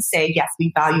 that doesn't say, yes,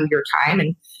 we value your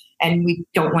time and we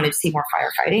don't want to see more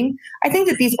firefighting. I think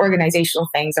that these organizational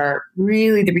things are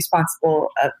really the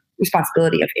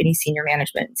responsibility of any senior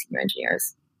management and senior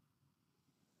engineers.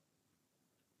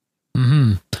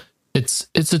 Mm-hmm.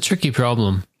 It's a tricky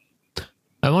problem.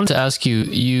 I wanted to ask you,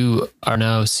 you are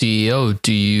now CEO.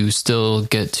 Do you still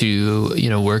get to,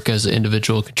 work as an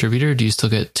individual contributor? Do you still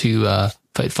get to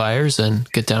fight fires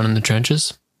and get down in the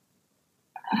trenches?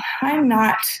 I'm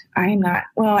not.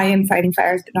 Well, I am fighting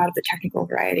fires, but not of the technical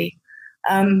variety.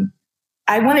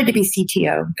 I wanted to be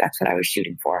CTO. That's what I was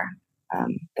shooting for.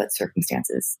 But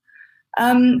circumstances.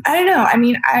 I don't know. I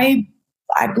mean, I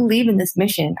believe in this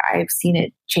mission. I've seen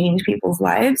it change people's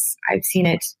lives. I've seen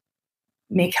it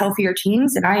make healthier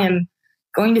teams, and I am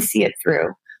going to see it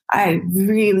through. I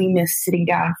really miss sitting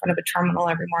down in front of a terminal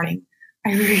every morning.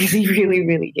 I really, really,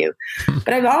 really do.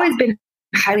 But I've always been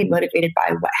highly motivated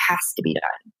by what has to be done.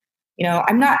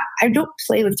 I don't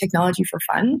play with technology for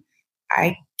fun.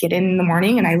 I get in the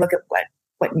morning and I look at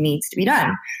what needs to be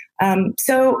done.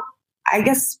 So I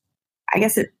guess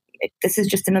this is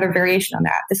just another variation on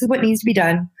that. This is what needs to be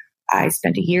done. I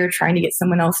spent a year trying to get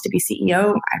someone else to be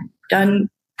CEO. I'm done.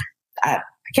 I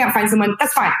can't find someone.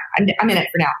 That's fine. I'm in it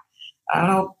for now.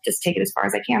 I'll just take it as far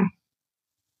as I can.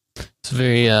 It's a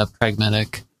very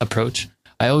pragmatic approach.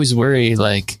 I always worry,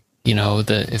 that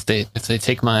if they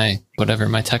take my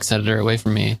text editor away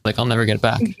from me, I'll never get it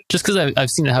back. Just because I've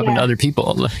seen it happen to other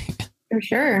people. For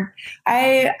sure.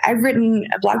 I've written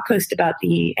a blog post about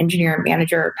the engineer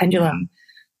manager pendulum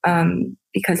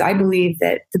because I believe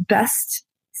that the best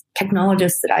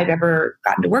technologists that I've ever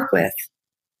gotten to work with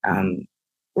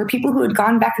were people who had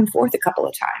gone back and forth a couple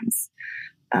of times.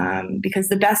 Because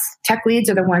the best tech leads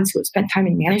are the ones who have spent time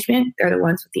in management. They're the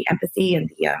ones with the empathy and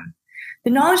the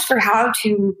knowledge for how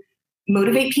to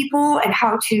motivate people and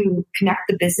how to connect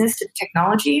the business to the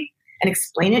technology and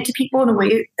explain it to people in a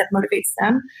way that motivates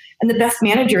them. And the best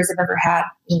managers I've ever had,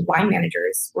 line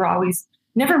managers, were always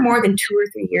never more than 2 or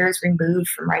 3 years removed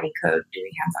from writing code,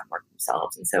 doing hands-on work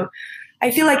themselves. And so I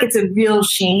feel like it's a real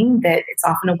shame that it's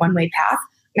often a one-way path.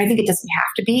 And I think it doesn't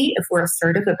have to be if we're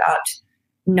assertive about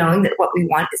knowing that what we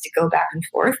want is to go back and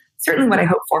forth. Certainly what I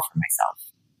hope for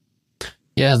myself.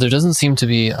 Yeah, there doesn't seem to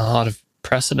be a lot of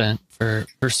precedent for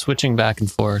switching back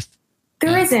and forth.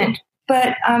 There isn't.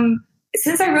 But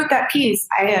since I wrote that piece,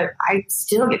 I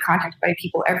still get contacted by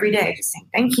people every day just saying,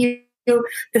 thank you.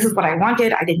 This is what I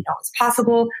wanted. I didn't know it was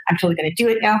possible. I'm totally going to do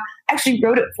it now. I actually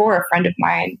wrote it for a friend of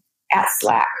mine at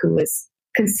Slack who was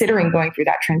considering going through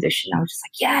that transition. I was just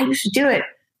like, yeah, you should do it.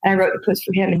 And I wrote the post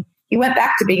for him, and he went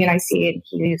back to being an IC, and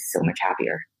he is so much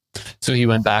happier. So he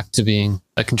went back to being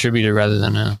a contributor rather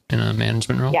than in a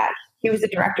management role? Yeah, he was a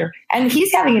director. And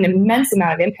he's having an immense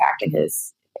amount of impact in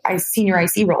his senior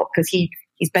IC role because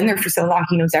he's been there for so long.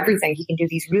 He knows everything. He can do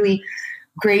these really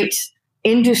great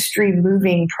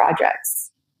industry-moving projects.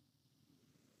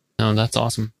 Oh, that's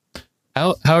awesome.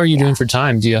 How are you doing for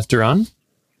time? Do you have to run?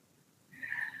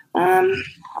 I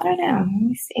don't know. Let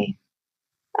me see.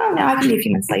 Oh, no, I can be a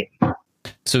few minutes late.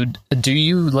 So do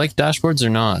you like dashboards or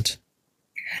not?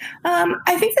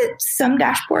 I think that some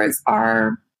dashboards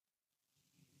are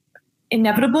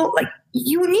inevitable. Like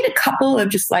you need a couple of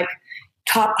just like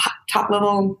top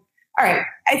level. All right.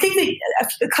 I think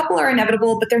that a couple are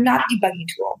inevitable, but they're not a debugging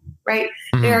tool, right?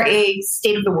 Mm-hmm. They're a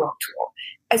state of the world tool.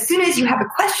 As soon as you have a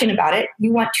question about it,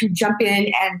 you want to jump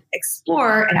in and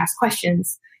explore and ask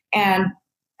questions. And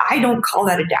I don't call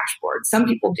that a dashboard. Some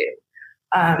people do.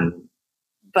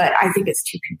 But I think it's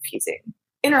too confusing.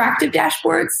 Interactive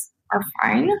dashboards are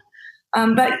fine.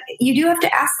 But you do have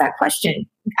to ask that question,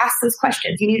 ask those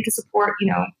questions. You need to support,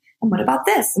 and what about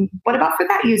this? And what about for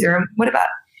that user? And what about,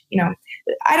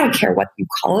 I don't care what you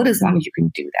call it as long as you can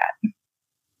do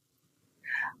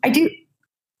that.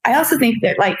 I also think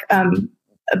that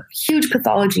a huge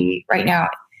pathology right now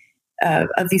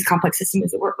of these complex systems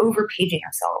is that we're overpaging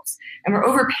ourselves. And we're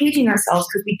overpaging ourselves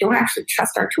because we don't actually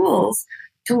trust our tools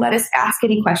to let us ask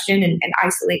any question and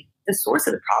isolate the source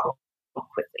of the problem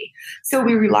quickly. So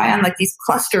we rely on these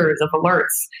clusters of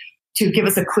alerts to give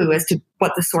us a clue as to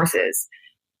what the source is.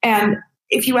 And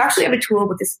if you actually have a tool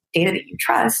with this data that you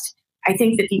trust, I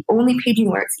think that the only paging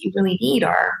alerts that you really need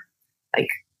are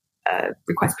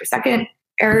requests per second,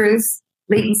 errors,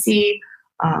 latency,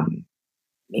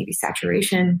 maybe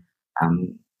saturation.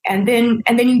 And then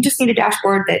you just need a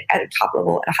dashboard that at a top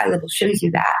level, at a high level, shows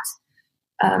you that.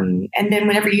 And then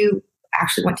whenever you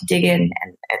actually want to dig in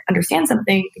and understand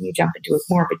something, then you jump into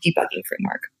more of a debugging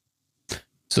framework.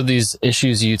 So these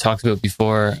issues you talked about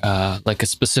before, like a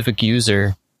specific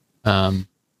user, you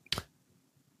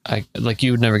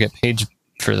would never get paid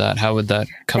for that. How would that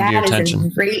come to your attention?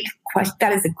 Great question.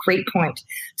 That is a great point.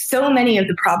 So many of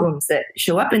the problems that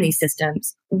show up in these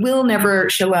systems will never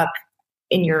show up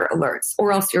in your alerts,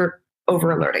 or else you're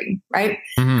over alerting, right?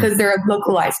 Because they're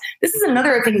localized. This is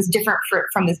another thing that's different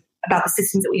from this about the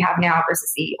systems that we have now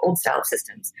versus the old style of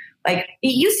systems. It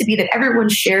used to be that everyone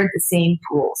shared the same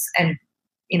pools, and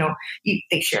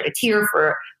they shared a tier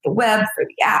for the web, for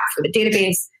the app, for the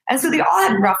database, and so they all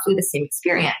had roughly the same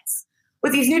experience.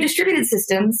 With these new distributed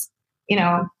systems, say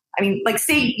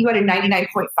you had a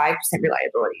 99.5%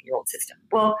 reliability in your old system.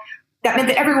 Well, that meant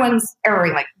that everyone's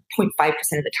erroring 0.5% of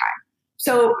the time.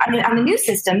 So on the new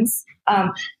systems,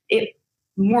 it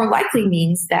more likely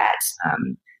means that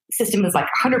the system is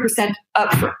 100%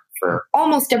 up for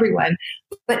almost everyone.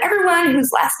 But everyone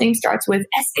whose last name starts with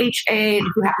SHA and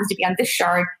who happens to be on this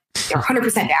shard, they're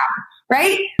 100% down,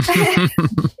 right?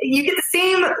 You get the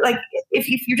same,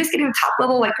 if you're just getting the top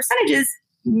level percentages,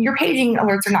 your paging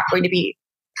alerts are not going to be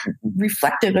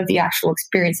reflective of the actual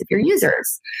experience of your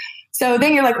users. So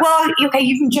then you're okay,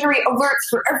 you can generate alerts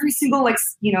for every single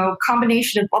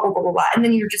combination of blah, blah, blah, blah, blah. And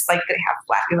then you're just going to have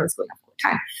flat alerts going up all the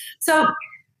time. So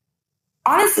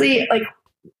honestly,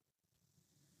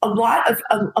 a lot of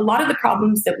the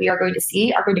problems that we are going to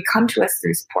see are going to come to us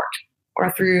through support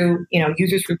or through,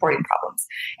 users reporting problems.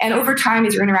 And over time,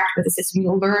 as you're interacting with the system,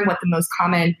 you'll learn what the most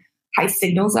common high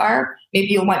signals are. Maybe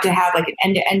you'll want to have an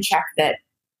end-to-end check that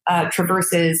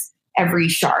traverses every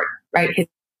shard, right?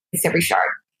 Hits every shard.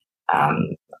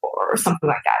 Or something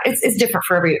like that. It's different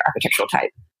for every architectural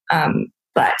type.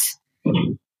 But I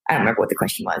don't remember what the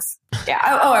question was. Yeah.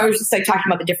 I was just talking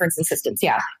about the difference in systems.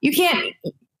 Yeah. You can't,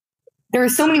 there are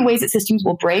so many ways that systems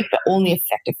will break, but only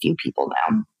affect a few people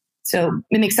now. So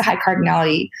it makes the high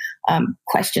cardinality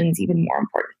questions even more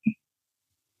important.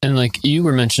 And you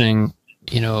were mentioning,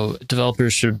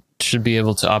 developers should be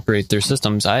able to operate their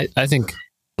systems. I think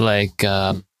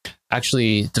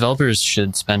actually, developers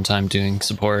should spend time doing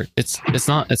support. It's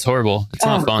horrible. It's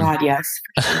not fun. God, yes,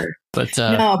 for sure.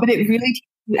 but it really teaches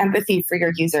you empathy for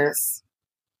your users.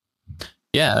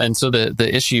 Yeah, and so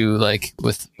the issue,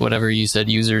 with whatever you said,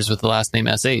 users with the last name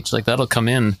SH, that'll come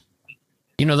in.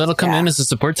 That'll come in as a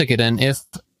support ticket, and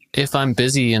if I'm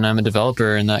busy and I'm a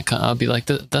developer, and I'll be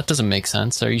that doesn't make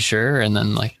sense. Are you sure? And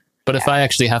then but if I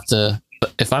actually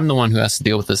if I'm the one who has to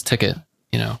deal with this ticket,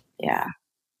 Yeah.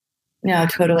 No,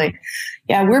 totally.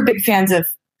 Yeah, we're big fans of,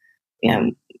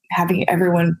 having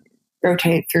everyone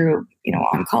rotate through,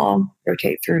 on call,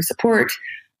 rotate through support,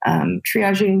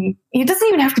 triaging. It doesn't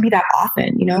even have to be that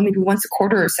often, maybe once a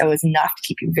quarter or so is enough to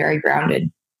keep you very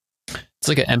grounded. It's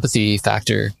an empathy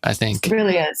factor, I think. It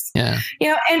really is. Yeah.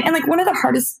 And one of the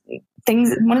hardest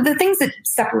things, one of the things that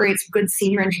separates good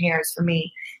senior engineers for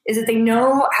me is that they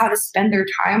know how to spend their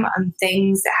time on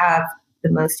things that have the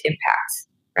most impact,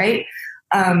 right?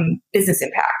 Business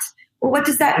impact. Well, what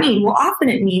does that mean? Well, often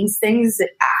it means things that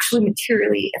actually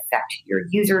materially affect your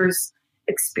users'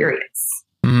 experience.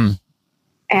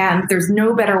 And there's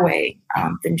no better way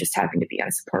than just having to be on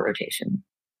a support rotation.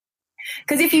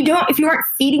 Because if you aren't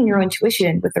feeding your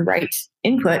intuition with the right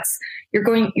inputs,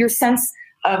 your sense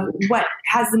of what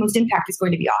has the most impact is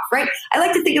going to be off, right? I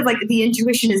like to think of like the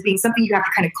intuition as being something you have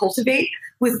to kind of cultivate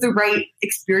with the right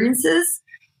experiences,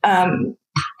 and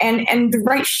the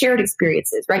right shared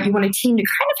experiences, right? You want a team to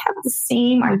kind of have the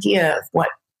same idea of what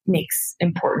makes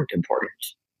important.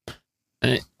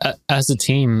 As a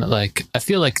team, like I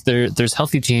feel like there's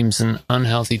healthy teams and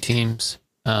unhealthy teams.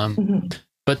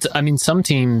 But I mean, some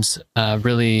teams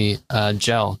really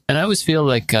gel, and I always feel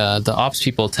like the ops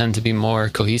people tend to be more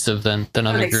cohesive than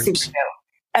other groups.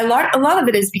 A lot of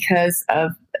it is because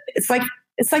of it's like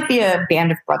the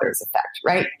Band of Brothers effect,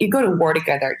 right? You go to war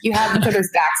together, you have each other's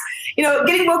backs.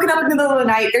 Getting woken up in the middle of the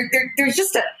night. There's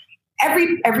just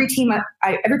every team,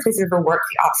 every place I've ever worked,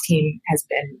 the ops team has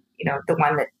been the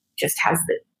one that just has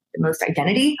the most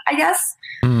identity, I guess,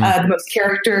 the most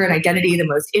character and identity, the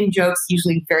most in jokes,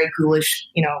 usually very ghoulish,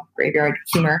 graveyard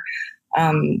humor.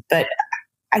 But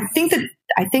I think that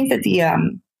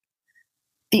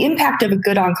the impact of a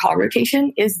good on-call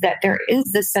rotation is that there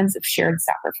is this sense of shared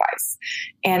sacrifice,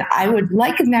 and I would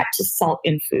liken that to salt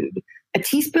in food. A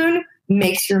teaspoon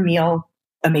makes your meal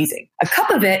amazing. A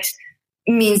cup of it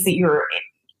means that you're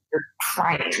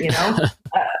crying,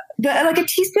 But like a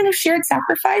teaspoon of shared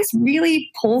sacrifice really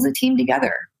pulls a team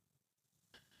together.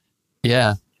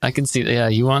 Yeah, I can see that. Yeah,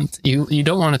 you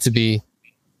don't want it to be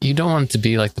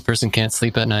like the person can't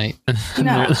sleep at night.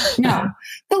 No.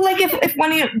 But like if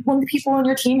one of the people on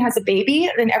your team has a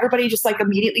baby, then everybody just like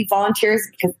immediately volunteers,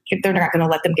 because they're not going to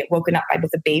let them get woken up by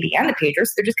both the baby and the pager.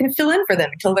 So they're just going to fill in for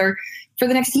them until they're for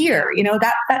the next year.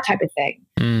 That type of thing.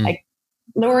 Like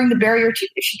lowering the barrier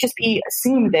it should just be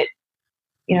assumed that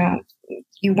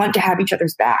you want to have each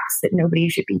other's backs, that nobody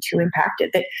should be too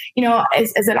impacted. That,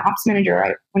 as an ops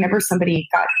manager, whenever somebody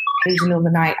got paged in the middle of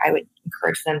the night, I would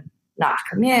encourage them not to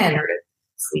come in or to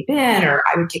sleep in, or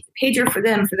I would take the pager for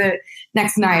them for the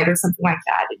next night or something like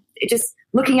that. It just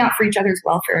looking out for each other's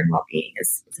welfare and well-being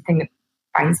is a thing that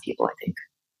binds people, I think.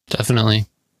 Definitely.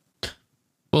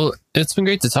 Well, it's been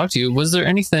great to talk to you. Was there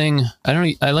anything,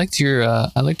 I liked your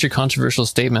controversial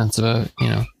statements about,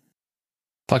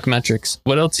 fuck metrics.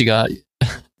 What else you got?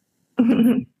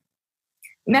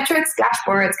 Metrics,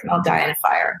 dashboards can all die in a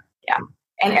fire. Yeah.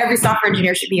 And every software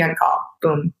engineer should be on call.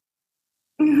 Boom.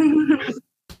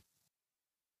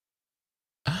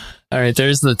 All right.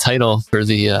 There's the title for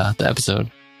the episode.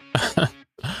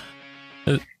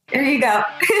 There you go.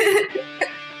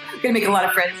 I'm going to make a lot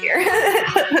of friends here.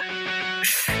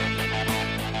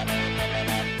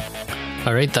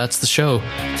 All right, that's the show.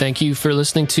 Thank you for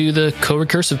listening to the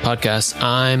Co-Recursive podcast.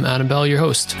 I'm Adam Bell, your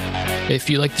host. If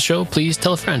you like the show, please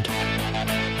tell a friend.